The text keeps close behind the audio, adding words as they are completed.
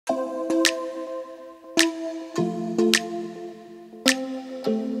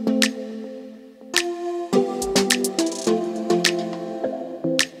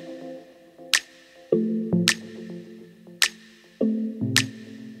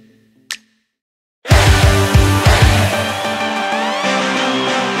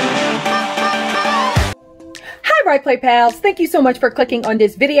Alright Play Pals, thank you so much for clicking on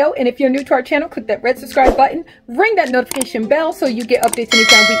this video, and if you're new to our channel, click that red subscribe button, ring that notification bell so you get updates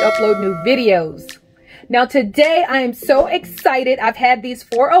anytime we upload new videos. Now today I am so excited. I've had these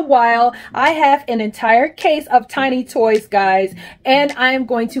for a while. I have an entire case of tiny toys, guys, and I am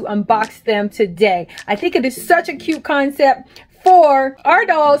going to unbox them today. I think it is such a cute concept for our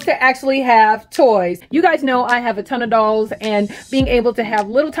dolls to actually have toys. You guys know I have a ton of dolls, and being able to have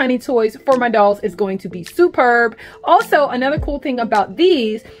little tiny toys for my dolls is going to be superb. Also, another cool thing about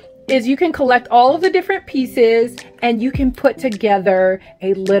these is you can collect all of the different pieces and you can put together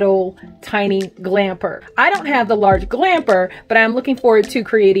a little tiny Glamper. I don't have the large Glamper, but I'm looking forward to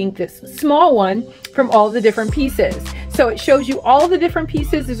creating this small one from all the different pieces. So it shows you all the different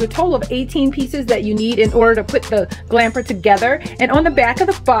pieces. There's a total of 18 pieces that you need in order to put the Glamper together. And on the back of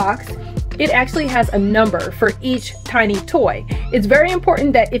the box, it actually has a number for each tiny toy. It's very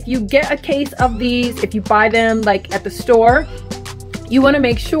important that if you get a case of these, if you buy them like at the store, you want to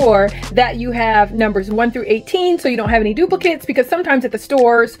make sure that you have numbers 1 through 18 so you don't have any duplicates, because sometimes at the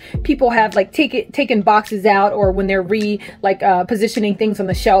stores people have like taken boxes out, or when they're positioning things on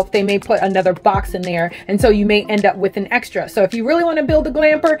the shelf, they may put another box in there, and so you may end up with an extra. So if you really want to build a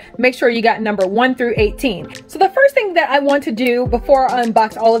Glamper, make sure you got number 1 through 18. So the first thing that I want to do before I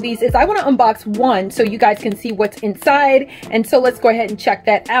unbox all of these is I want to unbox one so you guys can see what's inside. And so let's go ahead and check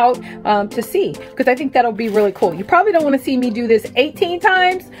that out to see, because I think that'll be really cool. You probably don't want to see me do this 18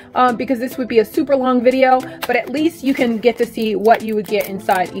 times because this would be a super long video, but at least you can get to see what you would get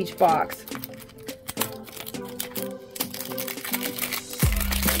inside each box.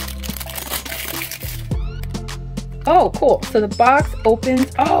 Oh, cool. So the box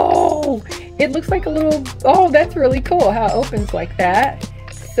opens. Oh, it looks like a little, oh, that's really cool how it opens like that.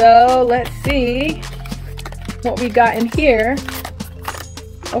 So let's see what we got in here.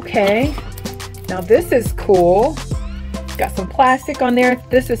 Okay, now this is cool. Got some plastic on there.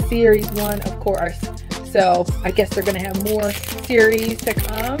 This is series 1, of course, so I guess they're gonna have more series to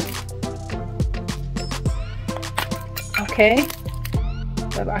come. Okay,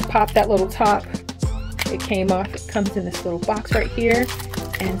 so I popped that little top, it came off. It comes in this little box right here,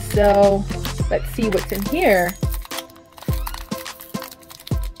 and so let's see what's in here.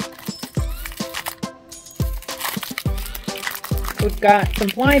 We've got some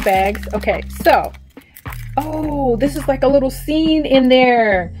blind bags. Okay, so oh, this is like a little scene in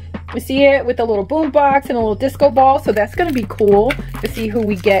there. You see it with a little boom box and a little disco ball. So that's going to be cool to see who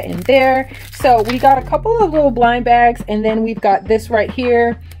we get in there. So we got a couple of little blind bags, and then we've got this right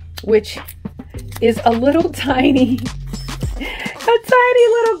here, which is a little tiny, a tiny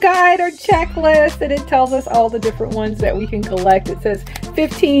little guide or checklist, and it tells us all the different ones that we can collect. It says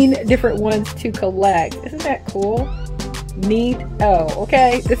 15 different ones to collect. Isn't that cool? Neat. Oh,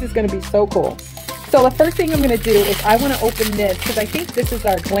 okay. This is going to be so cool. So the first thing I'm going to do is I want to open this, because I think this is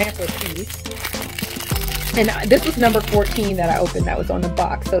our Glamper piece. And this was number 14 that I opened, that was on the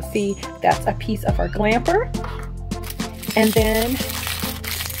box. So see, that's a piece of our Glamper. And then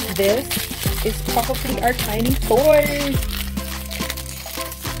this is probably our tiny toys.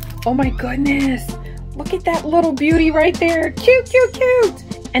 Oh my goodness. Look at that little beauty right there. Cute, cute, cute.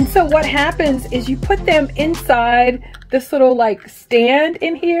 And so what happens is you put them inside this little like stand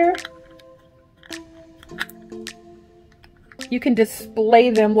in here. You can display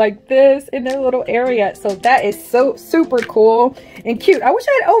them like this in their little area. So that is so super cool and cute. I wish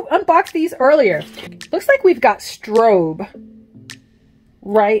I had unboxed these earlier. Looks like we've got strobe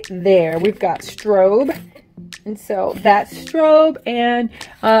right there. We've got strobe. And so that's strobe, and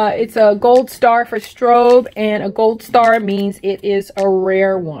it's a gold star for strobe, and a gold star means it is a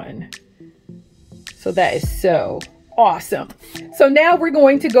rare one. So that is so awesome. So now we're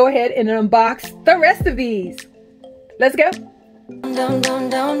going to go ahead and unbox the rest of these. Let's go. Down, down,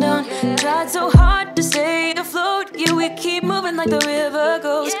 down, down. Tried so hard to stay afloat. Yeah, we keep moving like the river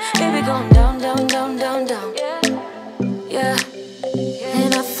goes. Baby, going down, down, down, down, down. Yeah.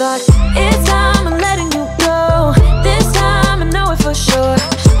 And I thought, it's time I'm letting you go. This time I know it for sure.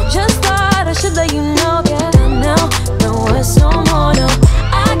 I just thought I should let you know. Yeah, now, no, it's no more, no.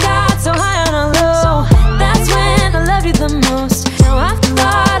 I got so high on a low. That's when I loved you the most. Now I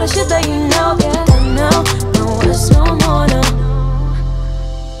thought I should let you know. Yeah, now, no, it's no more, no.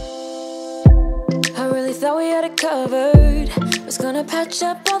 Thought we had it covered. Was gonna patch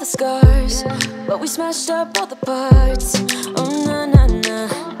up all the scars, but we smashed up all the parts. Oh na na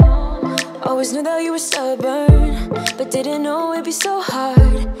na. Always knew that you were stubborn, but didn't know it'd be so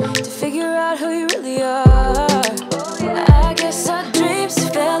hard to figure out who you really are. I guess our dreams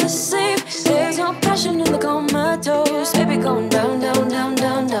fell asleep. There's no passion in the comatose. Baby going down, down, down,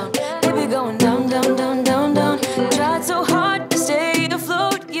 down, down. Baby going down, down, down, down, down.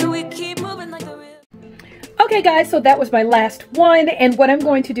 Okay guys, so that was my last one, and what I'm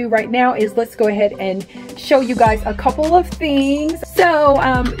going to do right now is let's go ahead and show you guys a couple of things. So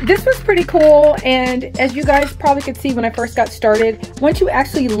this was pretty cool, and as you guys probably could see when I first got started, once you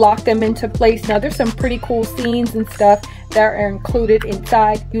actually lock them into place, now there's some pretty cool scenes and stuff that are included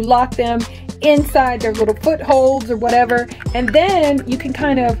inside. You lock them inside their little footholds or whatever, and then you can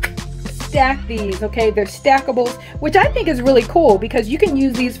kind of stack these. Okay, they're stackables, which I think is really cool because you can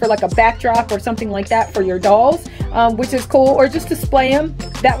use these for like a backdrop or something like that for your dolls, which is cool, or just display them.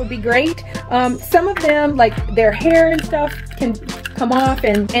 That would be great. Some of them, like their hair and stuff, can come off,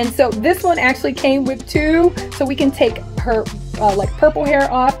 and so this one actually came with two, so we can take her like purple hair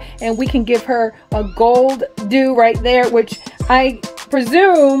off and we can give her a gold do right there, which I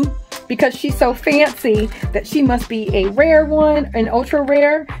presume, because she's so fancy, that she must be a rare one, an ultra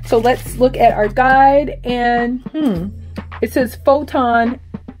rare. So let's look at our guide, and it says Photon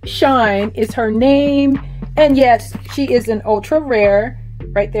Shine is her name, and yes, she is an ultra rare.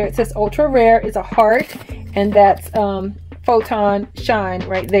 Right there it says ultra rare is a heart, and that's Photon Shine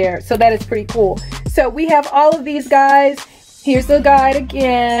right there. So that is pretty cool. So we have all of these guys. Here's the guide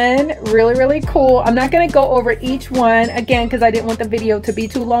again. Really, really cool. I'm not going to go over each one again because I didn't want the video to be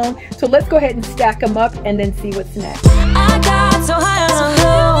too long. So let's go ahead and stack them up and then see what's next. I got so high on a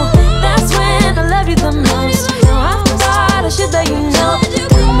hill. That's when I loved you the most. Now I thought I should let you know.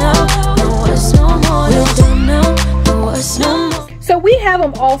 No, what's no more. No, what's no more. So we have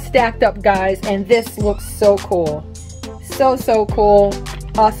them all stacked up, guys, and this looks so cool. So cool.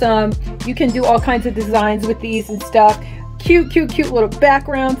 Awesome. You can do all kinds of designs with these and stuff. Cute little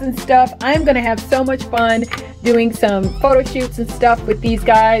backgrounds and stuff. I'm gonna have so much fun doing some photo shoots and stuff with these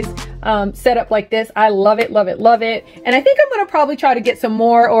guys set up like this. I love it. And I think I'm gonna probably try to get some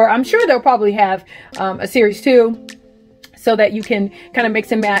more, or I'm sure they'll probably have a series 2, so that you can kind of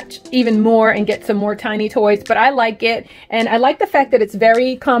mix and match even more and get some more tiny toys. But I like it, and I like the fact that it's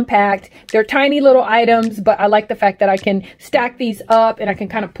very compact. They're tiny little items, but I like the fact that I can stack these up and I can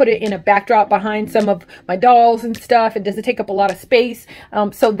kind of put it in a backdrop behind some of my dolls and stuff. It doesn't take up a lot of space,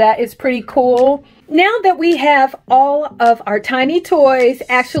 so that is pretty cool. Now that we have all of our tiny toys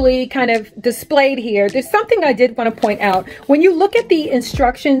actually kind of displayed here, there's something I did want to point out. When you look at the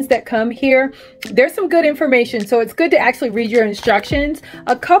instructions that come here, there's some good information, so it's good to actually read your instructions.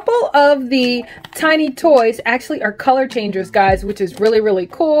 A couple of the tiny toys actually are color changers, guys, which is really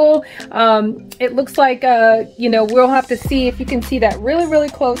cool. It looks like, you know, we'll have to see if you can see that really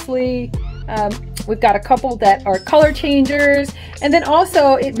closely. We've got a couple that are color changers, and then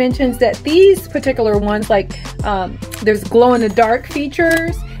also it mentions that these particular ones, like there's glow in the dark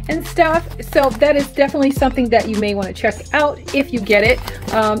features and stuff, so that is definitely something that you may want to check out if you get it.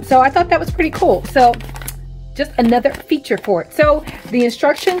 So I thought that was pretty cool, so just another feature for it. So the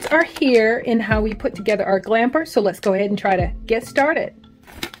instructions are here in how we put together our Glamper, so let's go ahead and try to get started.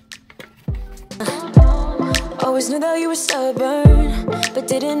 Always knew that you were stubborn, but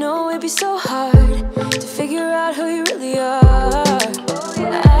didn't know it'd be so hard to figure out who you really are.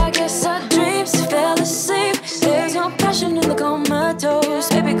 I guess our dreams fell asleep. There's no passion in the comatose.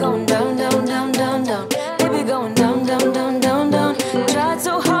 Baby going down. Baby going down. Tried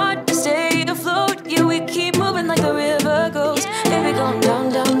so hard to stay afloat. Yeah, we keep moving like the river goes. Baby going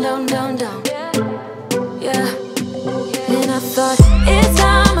down. Yeah. And I thought, it's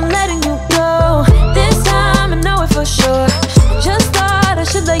time I'm letting you go. This time I know it for sure. Just thought I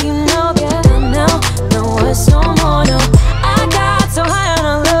should let you know. No, it's no more, no. I got so high on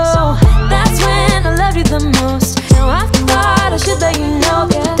a low. That's when I loved you the most. Now I thought I should let you know.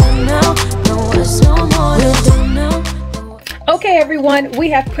 No, it's no more, no. Okay everyone, we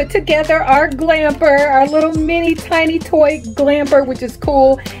have put together our Glamper, our little mini tiny toy Glamper, which is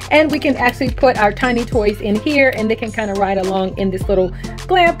cool, and we can actually put our tiny toys in here and they can kind of ride along in this little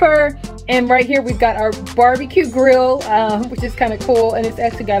Glamper. And right here we've got our barbecue grill, which is kind of cool, and it's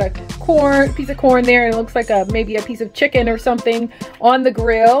actually got a piece of corn there, and it looks like maybe a piece of chicken or something on the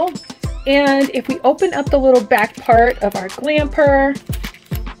grill. And if we open up the little back part of our Glamper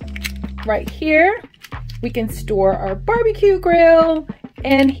right here, we can store our barbecue grill,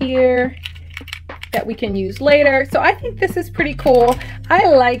 and here that we can use later. So I think this is pretty cool. I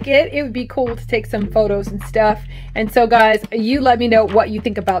like it. It would be cool to take some photos and stuff. And so guys, you let me know what you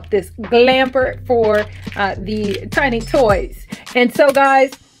think about this Glamper for the tiny toys. And so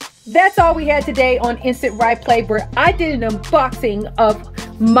guys, that's all we had today on Instant Ride Play, where I did an unboxing of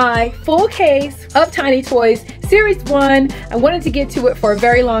my full case of tiny toys Series 1. I wanted to get to it for a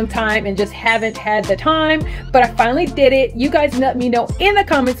very long time and just haven't had the time, but I finally did it. You guys let me know in the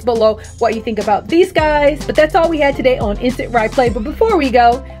comments below what you think about these guys. But that's all we had today on Instant Ride Play. But before we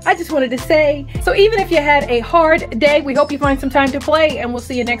go, I just wanted to say, so even if you had a hard day, we hope you find some time to play, and we'll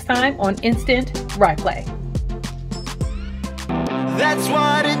see you next time on Instant Ride Play. That's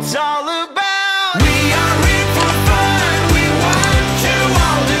what it's all about.